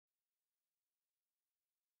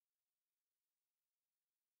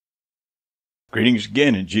Greetings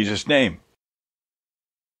again in Jesus' name.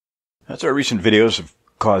 That's our recent videos have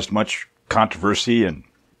caused much controversy and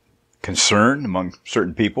concern among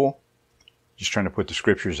certain people. Just trying to put the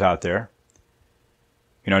scriptures out there.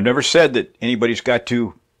 You know, I've never said that anybody's got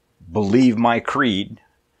to believe my creed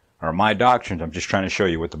or my doctrines. I'm just trying to show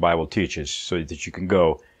you what the Bible teaches so that you can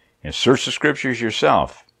go and search the scriptures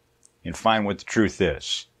yourself and find what the truth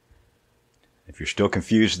is. If you're still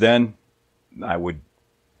confused then, I would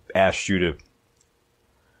ask you to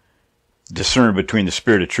discern between the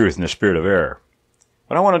spirit of truth and the spirit of error.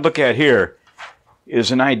 What I want to look at here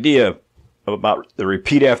is an idea about the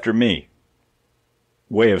repeat after me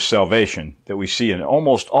way of salvation that we see in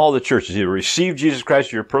almost all the churches. Either receive Jesus Christ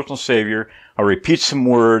as your personal Savior, or repeat some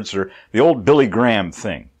words, or the old Billy Graham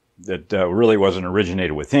thing that really wasn't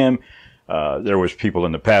originated with him. There was people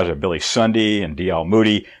in the past, like Billy Sunday and D.L.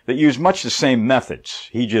 Moody, that used much the same methods.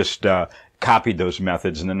 He just copied those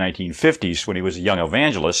methods in the 1950s when he was a young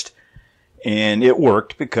evangelist. And it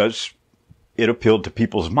worked because it appealed to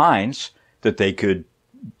people's minds that they could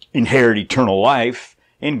inherit eternal life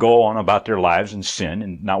and go on about their lives and sin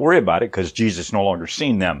and not worry about it because Jesus no longer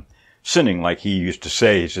seen them sinning like he used to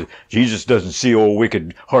say. He said, Jesus doesn't see old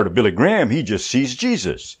wicked heart of Billy Graham. He just sees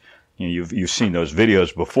Jesus. You know, you've seen those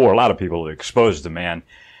videos before. A lot of people have exposed the man.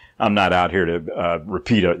 I'm not out here to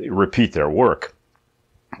repeat their work.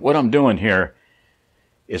 What I'm doing here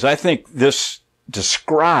is I think this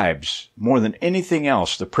describes more than anything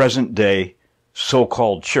else the present day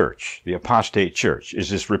so-called church, the apostate church, is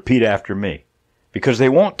this repeat after me. Because they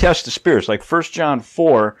won't test the spirits. Like 1 John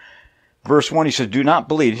 4, verse 1, he says, do not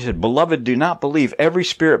believe. He said, beloved, do not believe every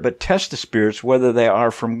spirit, but test the spirits whether they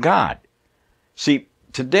are from God. See,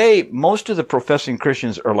 today, most of the professing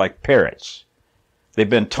Christians are like parrots. They've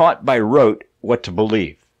been taught by rote what to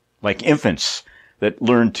believe. Like infants that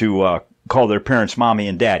learn to call their parents mommy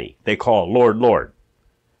and daddy. They call Lord, Lord,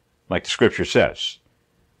 like the scripture says.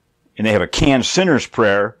 And they have a canned sinner's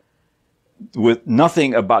prayer with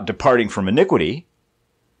nothing about departing from iniquity,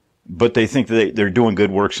 but they think that they're doing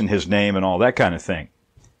good works in his name and all that kind of thing.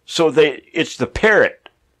 So it's the parrot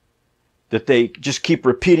that they just keep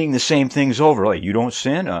repeating the same things over. Like, you don't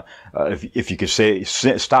sin. If you could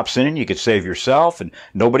stop sinning, you could save yourself, and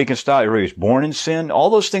nobody can stop. Everybody's born in sin. All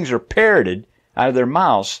those things are parroted out of their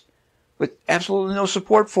mouths with absolutely no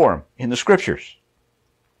support for them in the scriptures.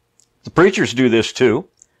 The preachers do this too.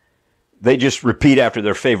 They just repeat after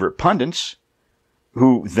their favorite pundits,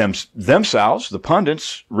 who themselves, the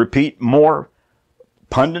pundits, repeat more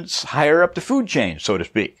pundits higher up the food chain, so to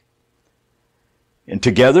speak. And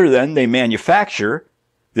together then they manufacture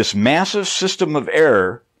this massive system of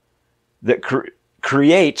error that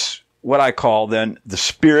creates what I call then the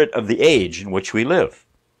spirit of the age in which we live.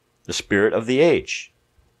 The spirit of the age.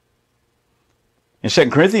 In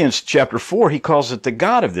 2 Corinthians chapter 4, he calls it the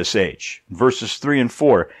God of this age. Verses 3 and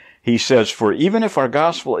 4, he says, for even if our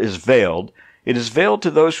gospel is veiled, it is veiled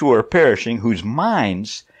to those who are perishing, whose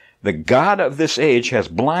minds the God of this age has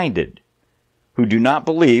blinded, who do not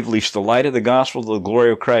believe, lest the light of the gospel of the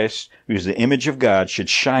glory of Christ, who is the image of God, should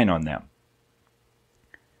shine on them.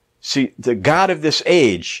 See, the God of this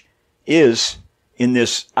age is in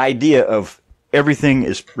this idea of everything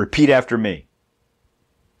is repeat after me.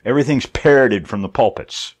 Everything's parroted from the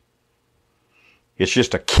pulpits. It's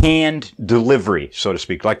just a canned delivery, so to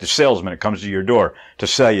speak, like the salesman that comes to your door to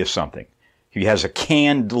sell you something. He has a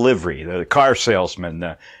canned delivery. The car salesman,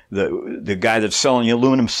 the guy that's selling you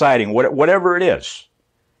aluminum siding, whatever it is,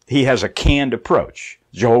 he has a canned approach.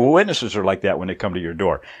 Jehovah's Witnesses are like that when they come to your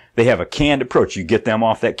door. They have a canned approach. You get them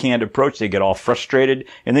off that canned approach, they get all frustrated,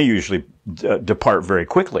 and they usually depart very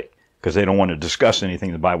quickly because they don't want to discuss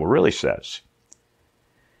anything the Bible really says.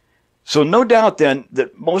 So no doubt then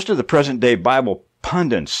that most of the present day Bible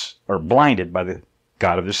pundits are blinded by the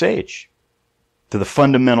God of this age to the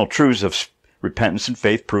fundamental truths of repentance and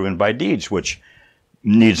faith proven by deeds, which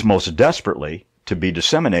needs most desperately to be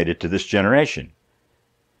disseminated to this generation.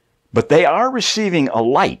 But they are receiving a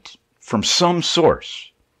light from some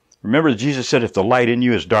source. Remember Jesus said, if the light in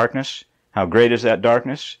you is darkness, how great is that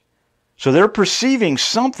darkness? So they're perceiving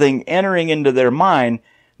something entering into their mind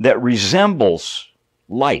that resembles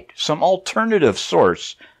light, some alternative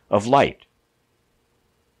source of light.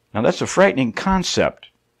 Now that's a frightening concept,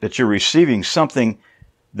 that you're receiving something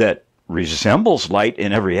that resembles light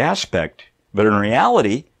in every aspect, but in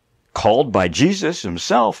reality, called by Jesus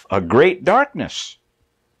himself, a great darkness.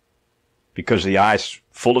 Because the eye's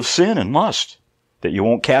full of sin and lust that you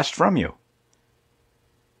won't cast from you.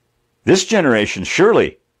 This generation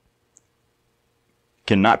surely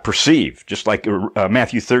cannot perceive, just like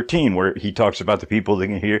Matthew 13, where he talks about the people that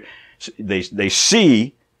can hear. They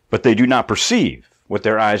see, but they do not perceive what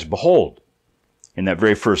their eyes behold. In that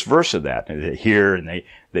very first verse of that, they hear and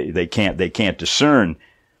they can't discern.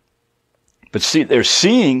 But see, they're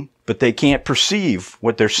seeing, but they can't perceive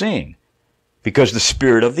what they're seeing because the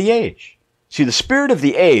spirit of the age. See, the spirit of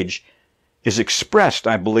the age is expressed,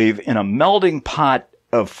 I believe, in a melding pot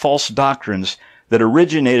of false doctrines that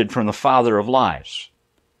originated from the father of lies,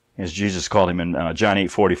 as Jesus called him in John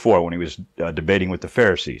 8:44 when he was debating with the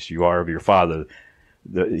Pharisees. You are of your father.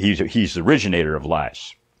 He's the originator of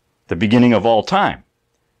lies, the beginning of all time.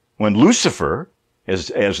 When Lucifer, as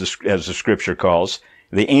the scripture calls,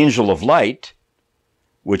 the angel of light,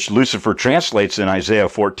 which Lucifer translates in Isaiah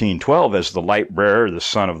 14:12 as the light bearer, the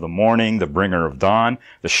son of the morning, the bringer of dawn,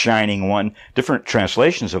 the shining one, different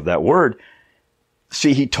translations of that word.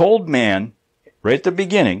 See, he told man right at the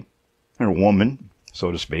beginning, or woman,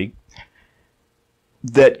 so to speak,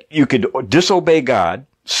 that you could disobey God,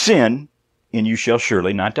 sin, and you shall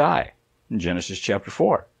surely not die. In Genesis chapter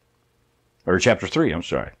 4. Or chapter 3, I'm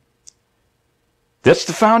sorry. That's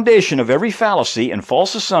the foundation of every fallacy and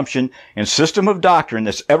false assumption and system of doctrine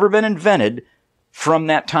that's ever been invented from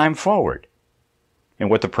that time forward. And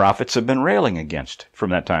what the prophets have been railing against from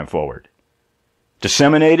that time forward.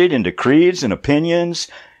 Disseminated into creeds and opinions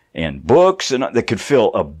and books and that could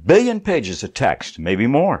fill 1 billion pages of text, maybe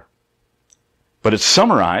more. But it's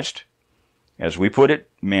summarized, as we put it,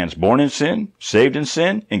 man's born in sin, saved in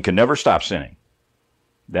sin, and can never stop sinning.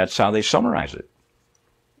 That's how they summarize it.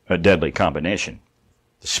 A deadly combination.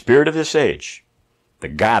 The spirit of this age, the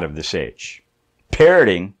God of this age,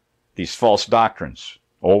 parroting these false doctrines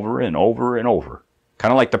over and over and over.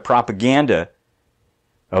 Kind of like the propaganda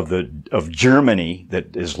of Germany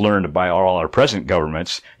that is learned by all our present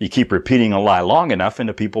governments. You keep repeating a lie long enough and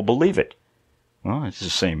the people believe it. Well, it's the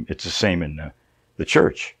same in the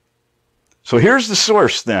church. So here's the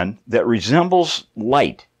source then that resembles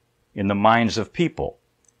light in the minds of people.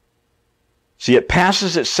 See, it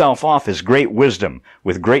passes itself off as great wisdom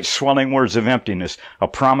with great swelling words of emptiness, a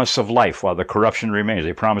promise of life while the corruption remains.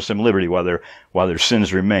 They promise them liberty while their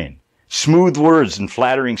sins remain. Smooth words and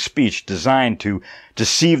flattering speech designed to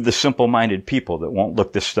deceive the simple-minded people that won't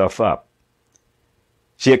look this stuff up.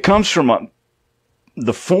 See, it comes from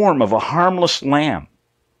the form of a harmless lamb,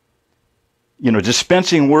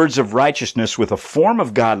 dispensing words of righteousness with a form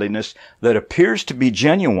of godliness that appears to be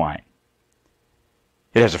genuine.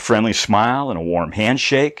 It has a friendly smile and a warm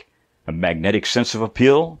handshake, a magnetic sense of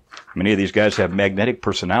appeal. Many of these guys have magnetic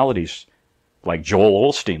personalities, like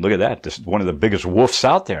Joel Osteen. Look at that. This is one of the biggest wolves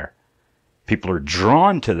out there. People are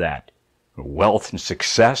drawn to that. Wealth and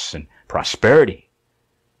success and prosperity.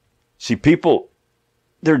 See, people,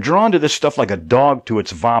 they're drawn to this stuff like a dog to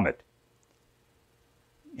its vomit.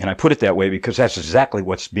 And I put it that way because that's exactly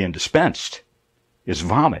what's being dispensed, is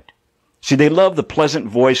vomit. See, they love the pleasant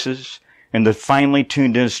voices and the finely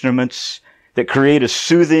tuned instruments that create a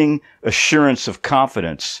soothing assurance of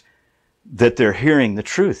confidence that they're hearing the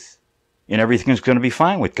truth and everything's going to be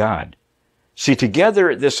fine with God. See,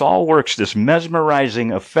 together this all works, this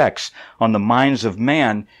mesmerizing effects on the minds of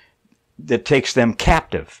man that takes them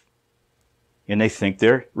captive. And they think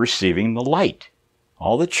they're receiving the light.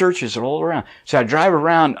 All the churches are all around. So I drive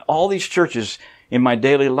around all these churches in my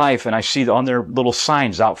daily life and I see on their little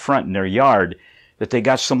signs out front in their yard that they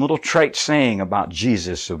got some little trite saying about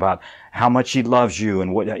Jesus, about how much he loves you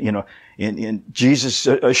and what, and Jesus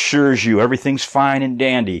assures you everything's fine and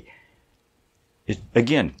dandy.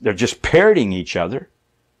 Again, they're just parroting each other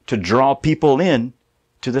to draw people in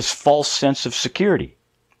to this false sense of security.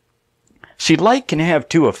 See, light can have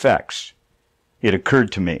two effects. It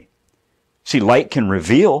occurred to me. See, light can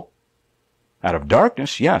reveal out of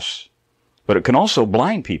darkness, yes, but it can also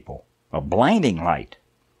blind people, a blinding light.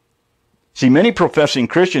 See, many professing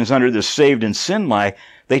Christians under this saved in sin lie,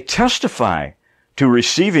 they testify to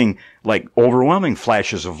receiving like overwhelming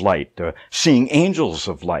flashes of light, seeing angels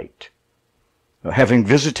of light, having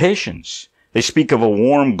visitations. They speak of a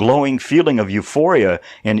warm, glowing feeling of euphoria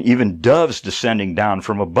and even doves descending down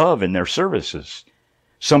from above in their services.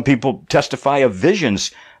 Some people testify of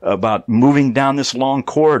visions about moving down this long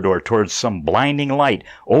corridor towards some blinding light,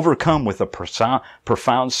 overcome with a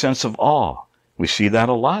profound sense of awe. We see that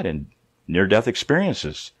a lot in near-death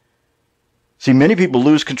experiences. See, many people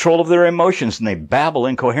lose control of their emotions and they babble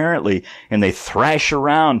incoherently and they thrash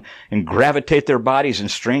around and gravitate their bodies in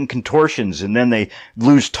strange contortions and then they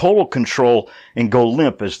lose total control and go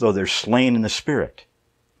limp as though they're slain in the spirit.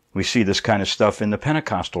 We see this kind of stuff in the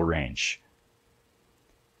Pentecostal range.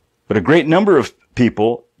 But a great number of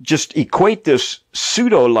people just equate this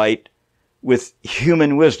pseudo-light with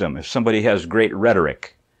human wisdom. If somebody has great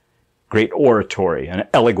rhetoric, great oratory, an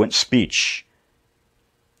eloquent speech,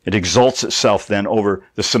 It exalts itself then over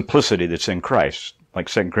the simplicity that's in Christ, like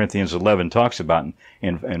 2 Corinthians 11 talks about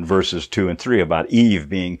in verses 2 and 3 about Eve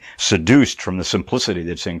being seduced from the simplicity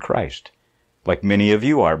that's in Christ, like many of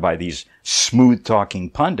you are by these smooth-talking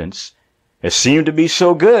pundits that seem to be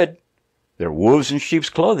so good. They're wolves in sheep's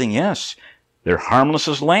clothing, yes. They're harmless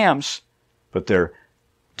as lambs, but they're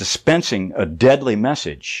dispensing a deadly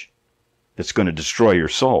message that's going to destroy your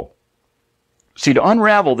soul. See, to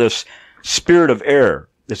unravel this spirit of error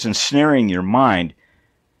that's ensnaring your mind,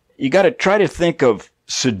 you got to try to think of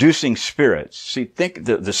seducing spirits. See, think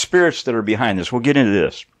the spirits that are behind this. We'll get into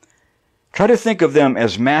this. Try to think of them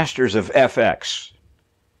as masters of FX.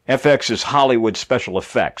 FX is Hollywood special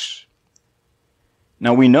effects.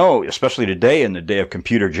 Now we know, especially today in the day of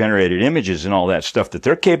computer-generated images and all that stuff, that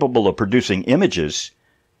they're capable of producing images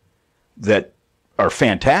that are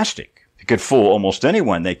fantastic. It could fool almost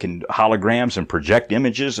anyone. They can holograms and project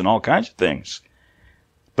images and all kinds of things.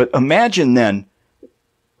 But imagine then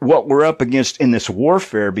what we're up against in this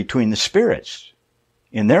warfare between the spirits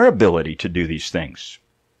in their ability to do these things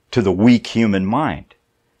to the weak human mind.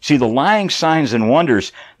 See, the lying signs and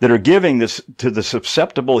wonders that are giving this to the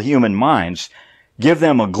susceptible human minds give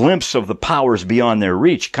them a glimpse of the powers beyond their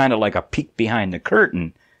reach, kind of like a peek behind the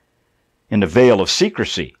curtain in the veil of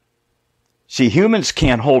secrecy. See, humans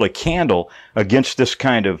can't hold a candle against this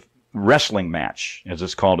kind of wrestling match, as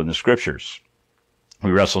it's called in the scriptures.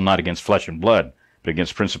 We wrestle not against flesh and blood, but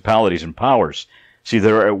against principalities and powers. See,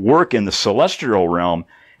 they're at work in the celestial realm,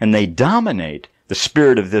 and they dominate the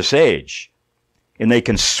spirit of this age. And they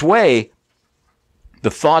can sway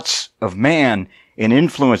the thoughts of man and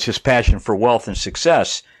influence his passion for wealth and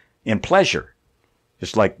success and pleasure.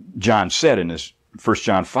 Just like John said in his 1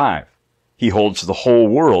 John 5. He holds the whole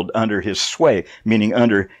world under his sway, meaning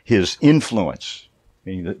under his influence,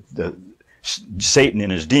 meaning the Satan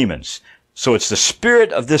and his demons. So it's the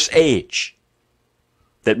spirit of this age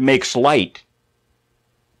that makes light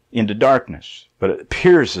into darkness, but it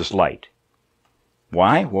appears as light.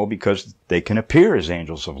 Why? Well, because they can appear as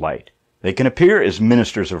angels of light. They can appear as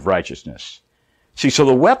ministers of righteousness. See, so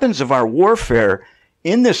the weapons of our warfare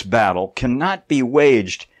in this battle cannot be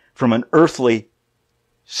waged from an earthly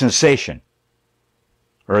sensation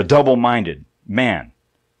or a double-minded man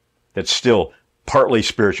that's still partly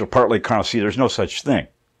spiritual, partly carnal. See, there's no such thing.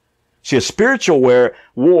 See, a spiritual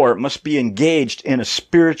war must be engaged in a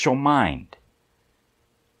spiritual mind.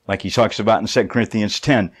 Like he talks about in 2 Corinthians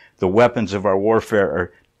 10, the weapons of our warfare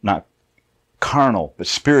are not carnal, but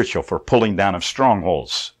spiritual, for pulling down of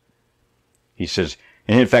strongholds. He says,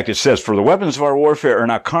 and in fact it says, for the weapons of our warfare are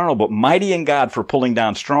not carnal, but mighty in God for pulling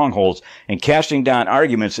down strongholds and casting down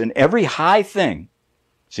arguments and every high thing.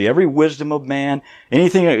 See, every wisdom of man,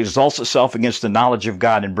 anything that exalts itself against the knowledge of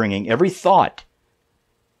God, and bringing every thought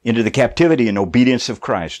into the captivity and obedience of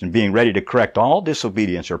Christ, and being ready to correct all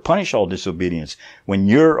disobedience or punish all disobedience when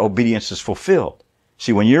your obedience is fulfilled.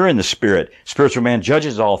 See, when you're in the Spirit, spiritual man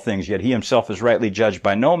judges all things, yet he himself is rightly judged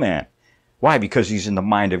by no man. Why? Because he's in the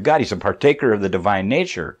mind of God. He's a partaker of the divine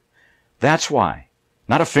nature. That's why.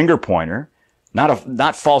 Not a finger pointer,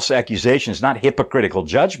 not false accusations, not hypocritical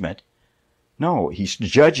judgment. No, he's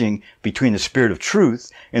judging between the spirit of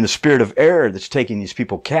truth and the spirit of error that's taking these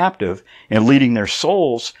people captive and leading their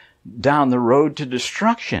souls down the road to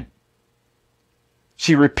destruction.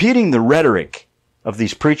 See, repeating the rhetoric of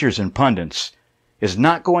these preachers and pundits is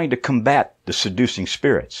not going to combat the seducing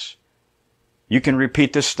spirits. You can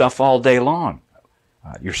repeat this stuff all day long.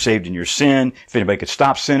 You're saved in your sin. If anybody could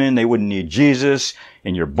stop sinning, they wouldn't need Jesus.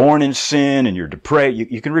 And you're born in sin, and you're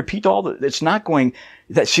depraved. You can repeat all that. It's not going.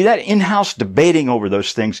 See, that in-house debating over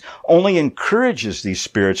those things only encourages these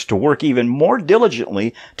spirits to work even more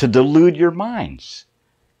diligently to delude your minds.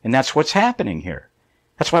 And that's what's happening here.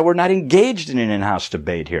 That's why we're not engaged in an in-house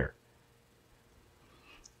debate here.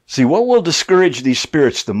 See, what will discourage these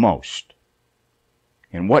spirits the most,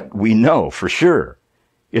 and what we know for sure,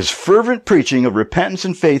 is fervent preaching of repentance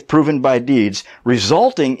and faith proven by deeds,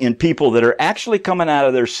 resulting in people that are actually coming out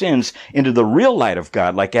of their sins into the real light of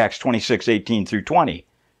God, like Acts 26:18 through 20.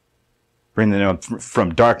 Bringing them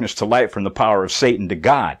from darkness to light, from the power of Satan to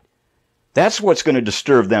God. That's what's going to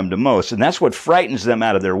disturb them the most, and that's what frightens them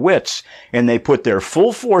out of their wits, and they put their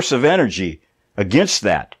full force of energy against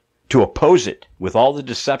that to oppose it with all the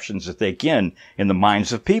deceptions that they can in the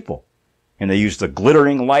minds of people. And they use the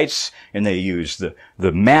glittering lights, and they use the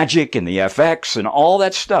magic and the FX and all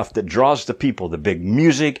that stuff that draws the people, the big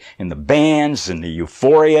music and the bands and the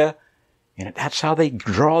euphoria. And that's how they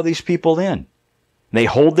draw these people in. They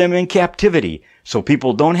hold them in captivity so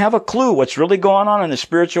people don't have a clue what's really going on in the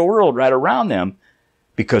spiritual world right around them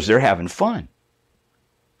because they're having fun.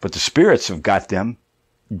 But the spirits have got them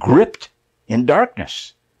gripped in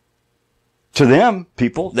darkness. To them,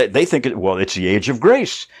 people, they think, well, it's the age of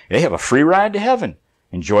grace. They have a free ride to heaven.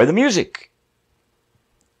 Enjoy the music.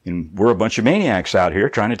 And we're a bunch of maniacs out here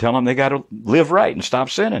trying to tell them they got to live right and stop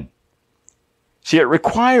sinning. See, it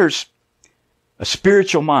requires a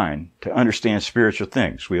spiritual mind to understand spiritual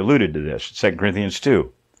things. We alluded to this in 2 Corinthians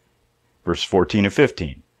 2, verse 14 and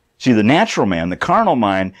 15. See, the natural man, the carnal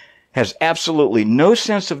mind, has absolutely no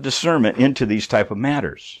sense of discernment into these type of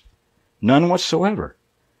matters. None whatsoever.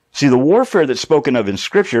 See, the warfare that's spoken of in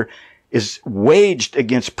Scripture is waged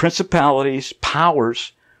against principalities,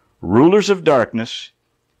 powers, rulers of darkness,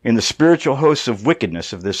 in the spiritual hosts of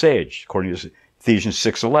wickedness of this age, according to Ephesians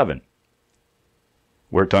 6:11,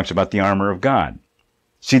 where it talks about the armor of God.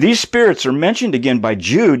 See, these spirits are mentioned again by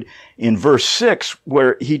Jude in verse 6,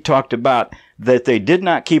 where he talked about that they did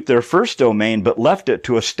not keep their first domain, but left it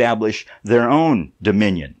to establish their own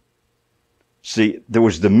dominion. See, there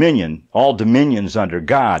was dominion, all dominions under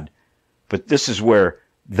God, but this is where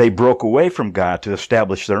they broke away from God to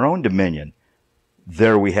establish their own dominion.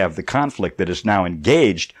 There we have the conflict that is now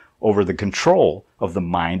engaged over the control of the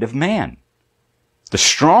mind of man. The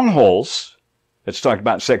strongholds that's talked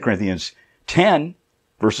about in 2 Corinthians 10,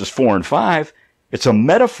 verses 4 and 5, it's a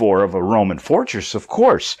metaphor of a Roman fortress, of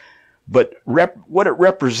course, but what it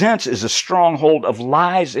represents is a stronghold of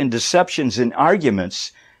lies and deceptions and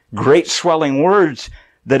arguments, great swelling words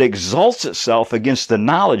that exalts itself against the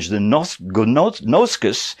knowledge, the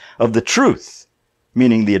gnoskos of the truth,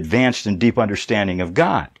 meaning the advanced and deep understanding of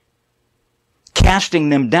God. Casting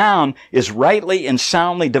them down is rightly and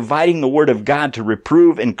soundly dividing the word of God to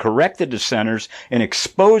reprove and correct the dissenters and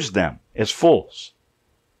expose them as fools.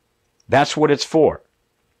 That's what it's for.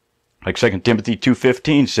 Like 2 Timothy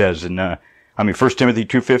 2:15 says, 1 Timothy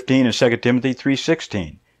 2:15 and 2 Timothy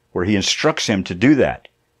 3:16, where he instructs him to do that.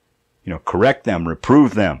 Correct them,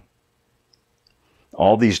 reprove them.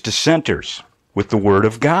 All these dissenters with the word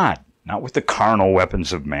of God, not with the carnal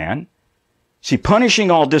weapons of man. See,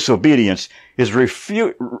 punishing all disobedience is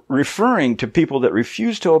referring to people that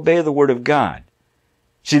refuse to obey the word of God.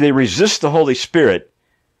 See, they resist the Holy Spirit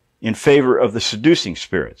in favor of the seducing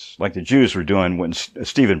spirits, like the Jews were doing when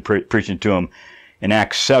Stephen preaching to them in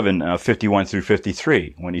Acts 7, 51 through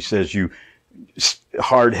 53, when he says, you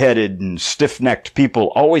hard-headed and stiff-necked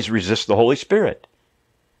people always resist the Holy Spirit.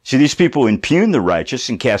 See, these people impugn the righteous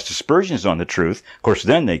and cast aspersions on the truth. Of course,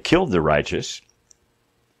 then they killed the righteous.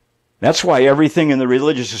 That's why everything in the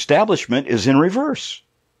religious establishment is in reverse,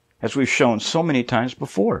 as we've shown so many times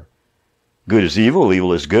before. Good is evil,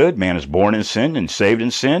 evil is good. Man is born in sin and saved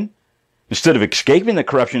in sin. Instead of escaping the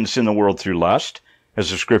corruption that's in the world through lust, as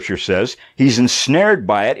the Scripture says, he's ensnared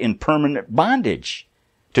by it in permanent bondage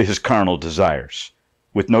to his carnal desires,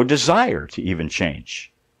 with no desire to even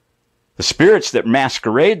change. The spirits that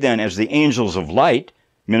masquerade then as the angels of light,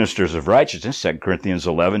 ministers of righteousness, 2 Corinthians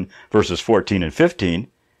 11, verses 14 and 15,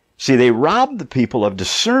 see, they rob the people of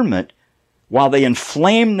discernment while they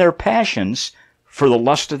inflame their passions for the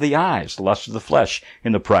lust of the eyes, the lust of the flesh,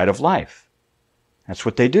 and the pride of life. That's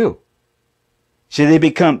what they do. See,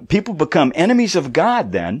 people become enemies of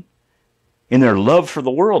God then, in their love for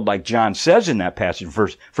the world, like John says in that passage,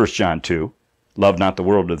 1 John 2, love not the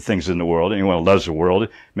world or the things in the world. Anyone who loves the world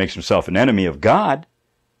makes himself an enemy of God.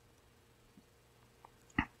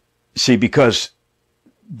 See, because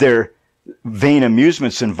their vain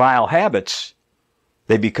amusements and vile habits,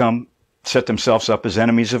 they set themselves up as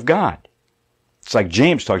enemies of God. It's like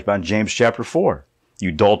James talks about in James chapter 4. You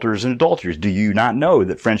adulterers and adulterers, do you not know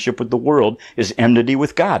that friendship with the world is enmity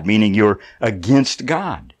with God, meaning you're against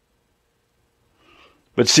God?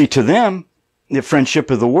 But see, to them, the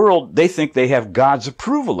friendship of the world, they think they have God's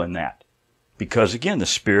approval in that. Because, again, the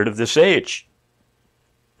spirit of this age.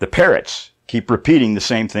 The parrots keep repeating the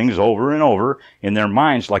same things over and over in their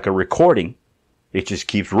minds like a recording. It just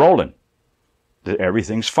keeps rolling. That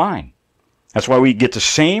everything's fine. That's why we get the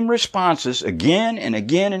same responses again and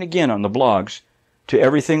again and again on the blogs to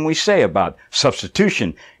everything we say about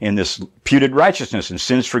substitution and this imputed righteousness and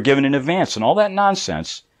sins forgiven in advance and all that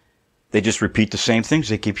nonsense. They just repeat the same things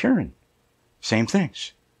they keep hearing. Same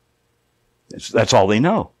things. That's all they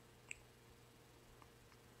know.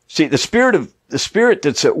 See, the spirit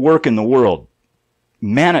that's at work in the world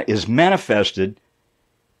is manifested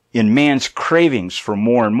in man's cravings for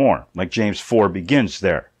more and more, like James 4 begins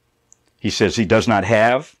there. He says he does not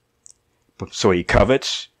have, so he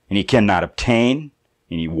covets, and he cannot obtain,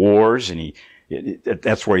 and he wars, and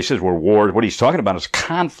that's where he says we're wars. What he's talking about is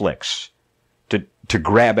conflicts to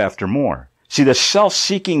grab after more. See, the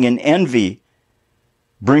self-seeking and envy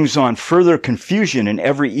brings on further confusion in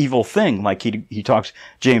every evil thing, like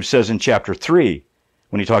James says in chapter 3,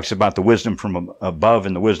 when he talks about the wisdom from above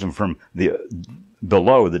and the wisdom from the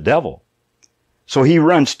below, the devil. So he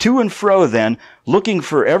runs to and fro then, looking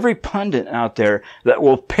for every pundit out there that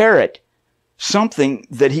will parrot something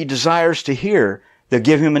that he desires to hear, that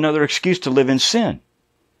give him another excuse to live in sin.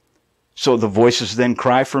 So the voices then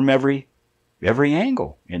cry from every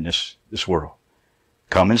angle in this world.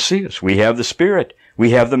 Come and see us. We have the Spirit.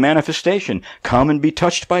 We have the manifestation. Come and be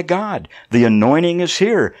touched by God. The anointing is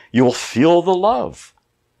here. You'll feel the love.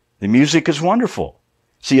 The music is wonderful.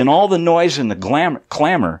 See, in all the noise and the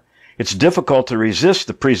clamor, it's difficult to resist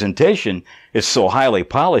the presentation. It's so highly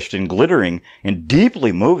polished and glittering and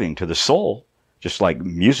deeply moving to the soul, just like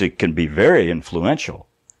music can be very influential.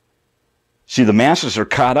 See, the masses are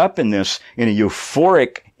caught up in this, in a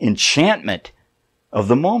euphoric enchantment of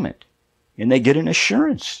the moment, and they get an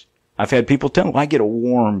assurance. I've had people tell me, I get a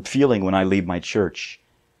warm feeling when I leave my church.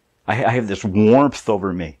 I have this warmth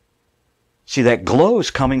over me. See, that glow is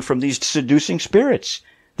coming from these seducing spirits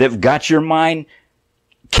that have got your mind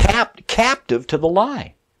captive to the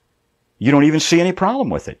lie. You don't even see any problem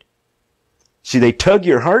with it. See, they tug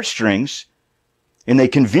your heartstrings and they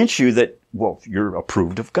convince you that, well, you're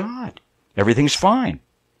approved of God. Everything's fine.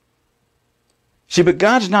 See, but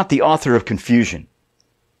God's not the author of confusion.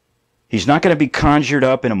 He's not going to be conjured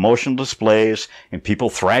up in emotional displays and people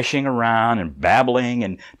thrashing around and babbling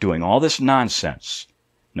and doing all this nonsense.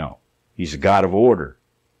 No, He's a God of order.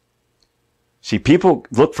 See, people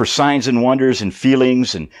look for signs and wonders and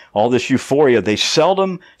feelings and all this euphoria. They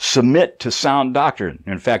seldom submit to sound doctrine.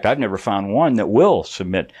 In fact, I've never found one that will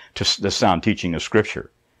submit to the sound teaching of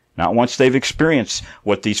Scripture. Not once they've experienced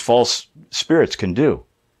what these false spirits can do.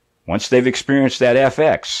 Once they've experienced that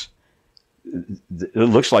FX, it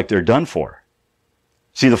looks like they're done for.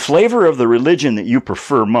 See, the flavor of the religion that you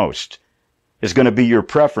prefer most is going to be your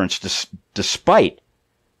preference despite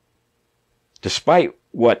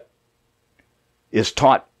what is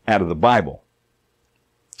taught out of the Bible.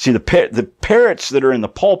 See, the parrots that are in the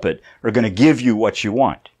pulpit are going to give you what you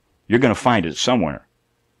want. You're going to find it somewhere.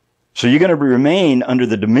 So you're going to remain under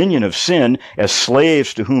the dominion of sin as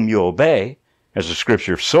slaves to whom you obey. As the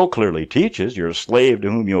Scripture so clearly teaches, you're a slave to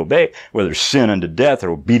whom you obey, whether sin unto death or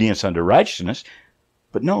obedience unto righteousness.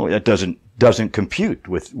 But no, that doesn't compute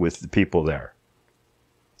with the people there.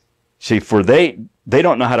 See, for they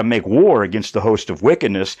don't know how to make war against the host of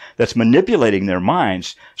wickedness that's manipulating their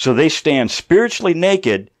minds, so they stand spiritually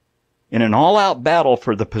naked in an all-out battle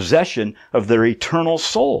for the possession of their eternal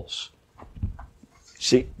souls.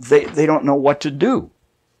 See, they don't know what to do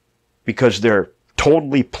because they're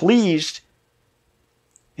totally pleased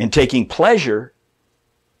and taking pleasure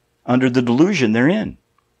under the delusion they're in.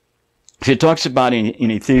 See, it talks about in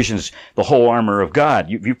Ephesians the whole armor of God.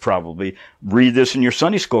 You probably read this in your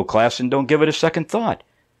Sunday school class and don't give it a second thought.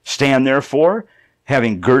 Stand therefore,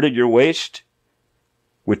 having girded your waist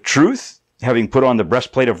with truth, having put on the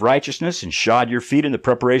breastplate of righteousness and shod your feet in the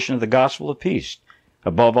preparation of the gospel of peace.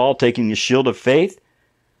 Above all, taking the shield of faith,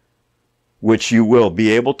 which you will be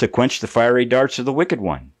able to quench the fiery darts of the wicked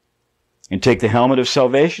one. And take the helmet of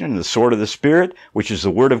salvation and the sword of the Spirit, which is the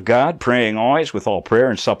word of God, praying always with all prayer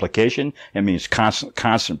and supplication. It means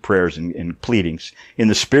constant prayers and pleadings. In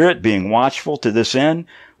the Spirit, being watchful to this end,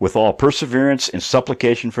 with all perseverance and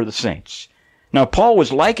supplication for the saints. Now, Paul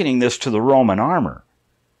was likening this to the Roman armor.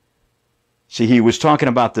 See, he was talking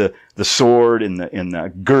about the sword and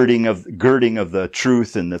the girding of the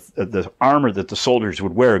truth and the armor that the soldiers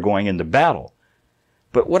would wear going into battle.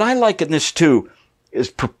 But what I liken this to is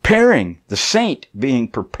preparing, the saint being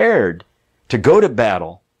prepared to go to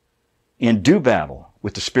battle and do battle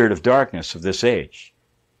with the spirit of darkness of this age.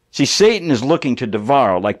 See, Satan is looking to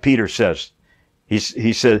devour, like Peter says. He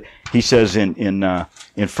says in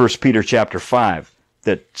 1 Peter chapter 5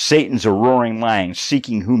 that Satan's a roaring lion,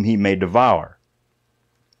 seeking whom he may devour.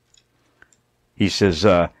 He says,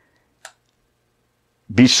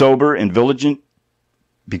 be sober and vigilant,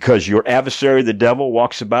 because your adversary, the devil,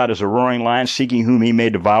 walks about as a roaring lion, seeking whom he may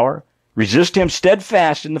devour. Resist him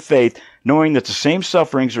steadfast in the faith, knowing that the same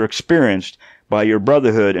sufferings are experienced by your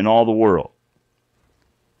brotherhood in all the world.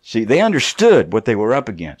 See, they understood what they were up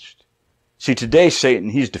against. See, today,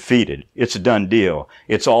 Satan, he's defeated. It's a done deal.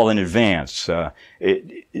 It's all in advance.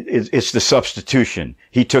 It's the substitution.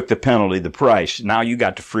 He took the penalty, the price. Now you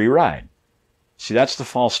got the free ride. See, that's the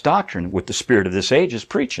false doctrine what the spirit of this age is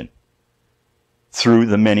preaching, through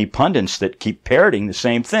the many pundits that keep parroting the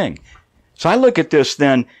same thing. So I look at this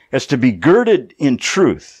then as to be girded in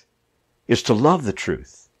truth is to love the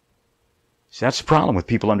truth. See, that's the problem with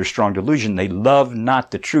people under strong delusion. They love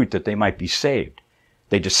not the truth that they might be saved.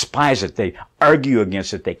 They despise it. They argue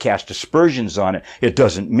against it. They cast aspersions on it. It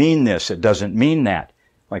doesn't mean this. It doesn't mean that.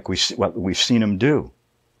 like what we've seen them do.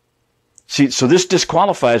 See, so this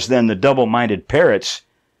disqualifies then the double-minded parrots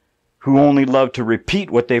who only love to repeat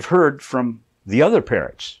what they've heard from the other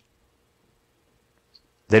parrots.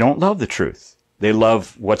 They don't love the truth. They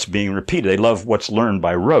love what's being repeated. They love what's learned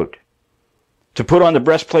by rote. To put on the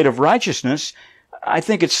breastplate of righteousness, I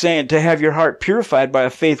think it's saying to have your heart purified by a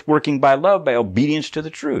faith working by love, by obedience to the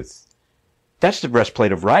truth. That's the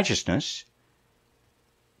breastplate of righteousness.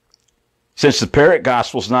 Since the parrot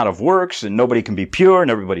gospel is not of works and nobody can be pure and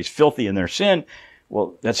everybody's filthy in their sin,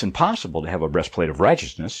 well, that's impossible to have a breastplate of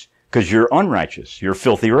righteousness because you're unrighteous. You're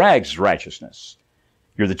filthy rags righteousness.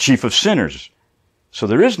 You're the chief of sinners. So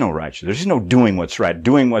there is no righteousness. There's no doing what's right.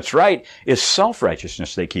 Doing what's right is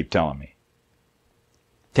self-righteousness, they keep telling me.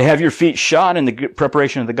 To have your feet shod in the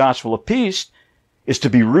preparation of the gospel of peace is to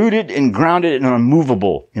be rooted and grounded and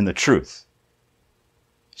unmovable in the truth.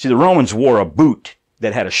 See, the Romans wore a boot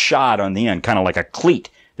that had a shod on the end, kind of like a cleat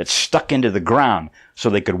that stuck into the ground so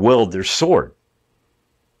they could wield their sword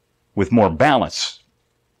with more balance.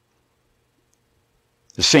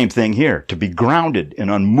 The same thing here, to be grounded and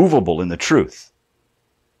unmovable in the truth.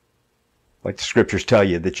 Like the scriptures tell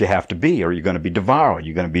you that you have to be, or you're going to be devoured,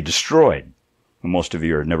 you're going to be destroyed. And most of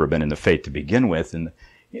you have never been in the faith to begin with, and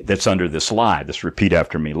that's under this lie, this repeat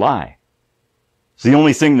after me lie. So the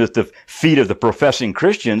only thing that the feet of the professing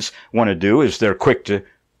Christians want to do is they're quick to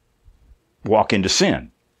walk into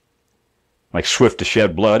sin. Like swift to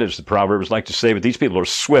shed blood, as the Proverbs like to say, but these people are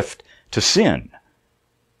swift to sin,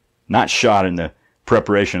 not shod in the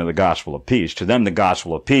preparation of the gospel of peace. To them, the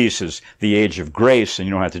gospel of peace is the age of grace, and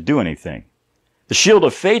you don't have to do anything. The shield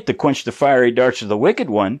of faith to quench the fiery darts of the wicked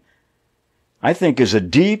one, I think, is a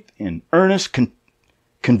deep and earnest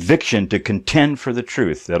conviction to contend for the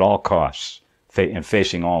truth at all costs and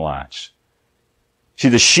facing all odds. See,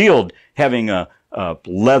 the shield having a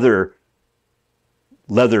leather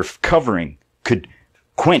covering could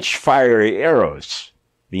quench fiery arrows,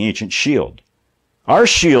 the ancient shield. Our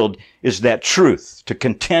shield is that truth, to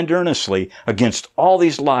contend earnestly against all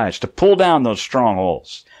these lies, to pull down those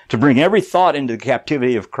strongholds, to bring every thought into the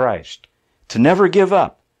captivity of Christ, to never give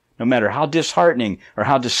up, no matter how disheartening or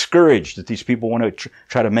how discouraged that these people want to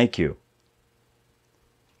try to make you.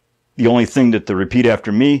 The only thing that the repeat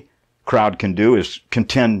after me crowd can do is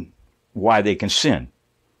contend why they can sin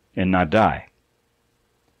and not die.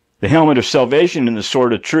 The helmet of salvation and the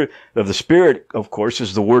sword of truth of the Spirit, of course,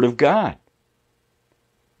 is the Word of God.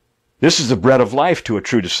 This is the bread of life to a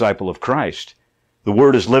true disciple of Christ. The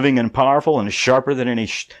Word is living and powerful and is sharper than any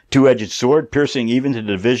two-edged sword, piercing even to the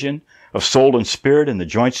division of soul and spirit and the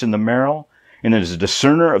joints and the marrow, and it is a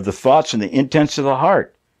discerner of the thoughts and the intents of the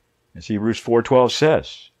heart, as Hebrews 4:12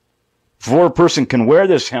 says. Before a person can wear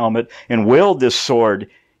this helmet and wield this sword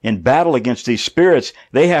in battle against these spirits,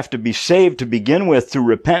 they have to be saved to begin with through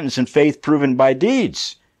repentance and faith proven by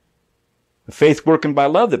deeds. A faith working by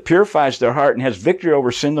love that purifies their heart and has victory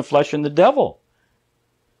over sin, the flesh, and the devil.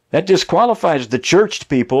 That disqualifies the churched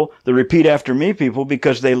people, the repeat after me people,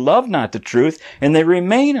 because they love not the truth and they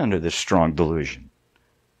remain under this strong delusion.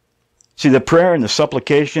 See, the prayer and the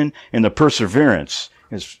supplication and the perseverance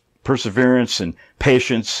and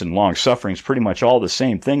patience and long suffering is pretty much all the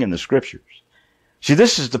same thing in the scriptures. See,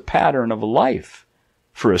 this is the pattern of a life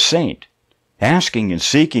for a saint. Asking and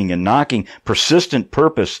seeking and knocking, persistent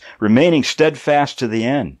purpose, remaining steadfast to the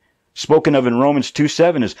end. Spoken of in Romans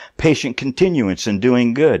 2:7 as patient continuance in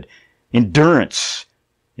doing good. Endurance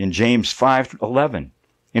in James 5:11.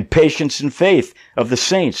 And patience and faith of the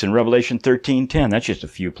saints in Revelation 13:10. That's just a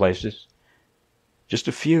few places. Just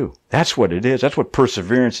a few. That's what it is. That's what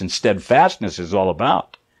perseverance and steadfastness is all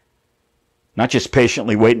about. Not just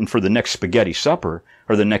patiently waiting for the next spaghetti supper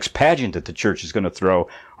or the next pageant that the church is going to throw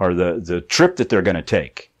or the trip that they're going to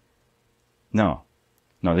take. No,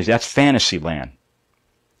 that's fantasy land.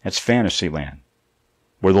 That's fantasy land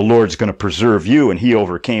where the Lord's going to preserve you and He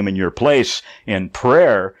overcame in your place. And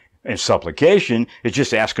prayer and supplication is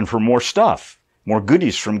just asking for more stuff, more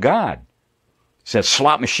goodies from God. It's that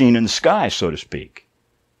slot machine in the sky, so to speak.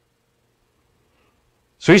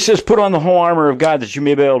 So he says, put on the whole armor of God that you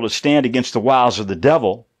may be able to stand against the wiles of the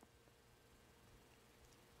devil.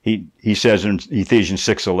 He says in Ephesians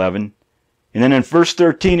 6:11. And then in verse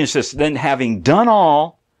 13 it says, then having done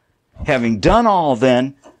all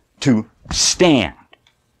then to stand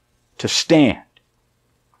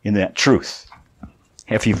in that truth.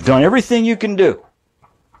 If you've done everything you can do,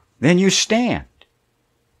 then you stand.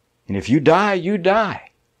 And if you die, you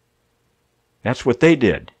die. That's what they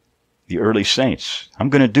did, the early saints. I'm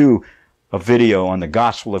going to do a video on the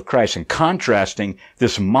gospel of Christ and contrasting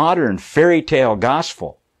this modern fairy tale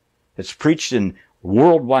gospel that's preached in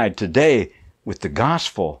worldwide today with the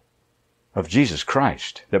gospel of Jesus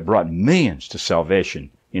Christ that brought millions to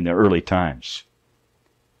salvation in the early times.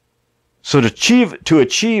 So to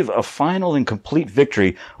achieve a final and complete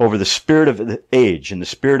victory over the spirit of the age and the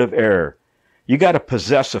spirit of error, you got to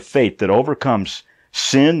possess a faith that overcomes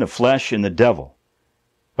sin, the flesh, and the devil.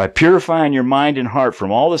 By purifying your mind and heart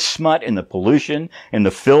from all the smut and the pollution and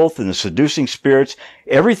the filth and the seducing spirits,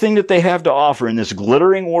 everything that they have to offer in this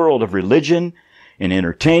glittering world of religion and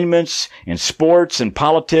entertainments and sports and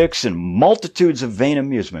politics and multitudes of vain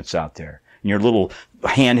amusements out there, and your little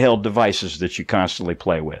handheld devices that you constantly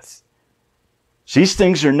play with. So these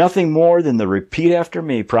things are nothing more than the repeat after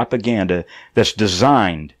me propaganda that's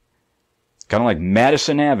designed, kind of like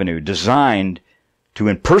Madison Avenue, designed to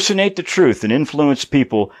impersonate the truth and influence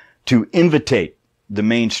people to imitate the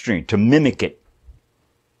mainstream, to mimic it.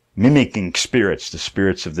 Mimicking spirits, the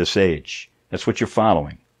spirits of this age. That's what you're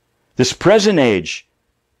following. This present age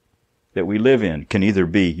that we live in can either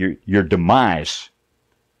be your demise,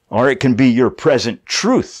 or it can be your present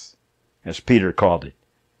truth, as Peter called it.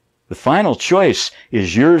 The final choice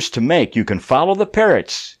is yours to make. You can follow the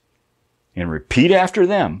parrots and repeat after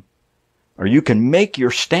them, or you can make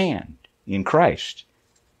your stand in Christ.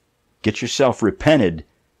 Get yourself repented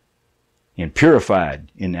and purified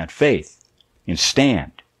in that faith and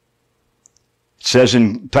stand. It says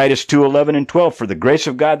in Titus 2:11 and 12, "For the grace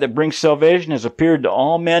of God that brings salvation has appeared to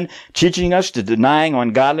all men, teaching us to denying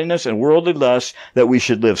ungodliness and worldly lusts, that we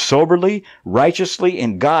should live soberly, righteously,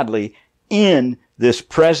 and godly in this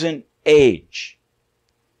present age."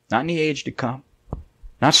 Not in the age to come.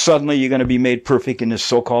 Not suddenly you're going to be made perfect in this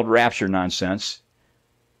so-called rapture nonsense.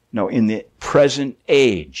 No, in the present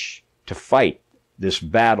age, to fight this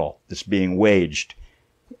battle that's being waged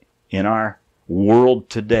in our world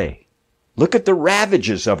today. Look at the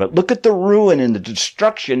ravages of it. Look at the ruin and the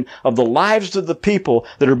destruction of the lives of the people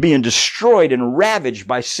that are being destroyed and ravaged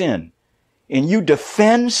by sin. And you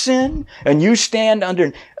defend sin, and you stand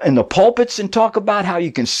in the pulpits and talk about how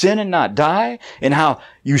you can sin and not die, and how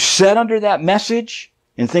you sit under that message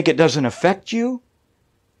and think it doesn't affect you.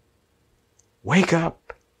 Wake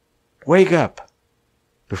up. Wake up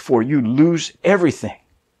before you lose everything.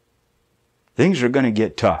 Things are going to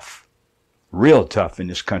get tough, real tough in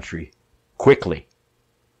this country, quickly.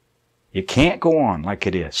 It can't go on like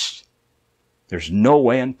it is. There's no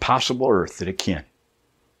way on possible earth that it can.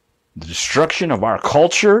 The destruction of our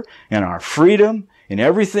culture and our freedom and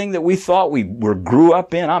everything that we thought we grew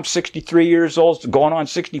up in. I'm 63 years old, going on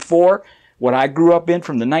 64. What I grew up in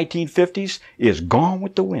from the 1950s is gone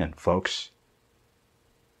with the wind, folks.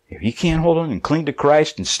 If you can't hold on and cling to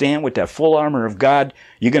Christ and stand with that full armor of God,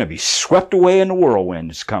 you're going to be swept away in the whirlwind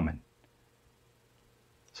that's coming.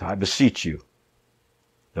 So I beseech you,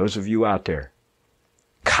 those of you out there,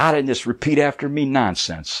 caught in this repeat after me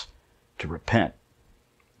nonsense, to repent.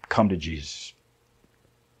 Come to Jesus.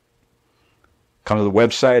 Come to the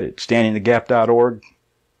website at standingthegap.org.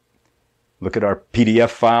 Look at our PDF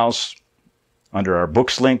files under our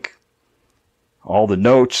books link. All the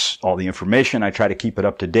notes, all the information. I try to keep it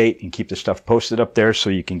up to date and keep the stuff posted up there so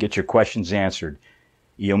you can get your questions answered.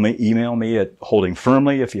 Email me at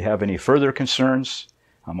holdingfirmly if you have any further concerns.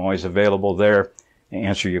 I'm always available there to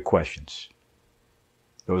answer your questions.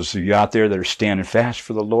 Those of you out there that are standing fast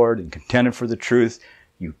for the Lord and contending for the truth,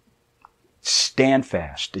 you stand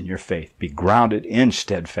fast in your faith. Be grounded in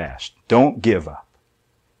steadfast. Don't give up.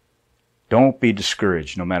 Don't be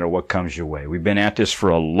discouraged no matter what comes your way. We've been at this for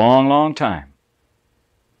a long, long time.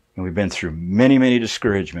 And we've been through many, many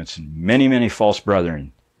discouragements and many, many false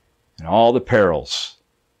brethren and all the perils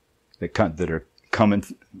that are coming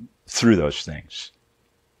through those things.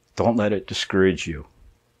 Don't let it discourage you.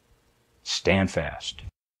 Stand fast.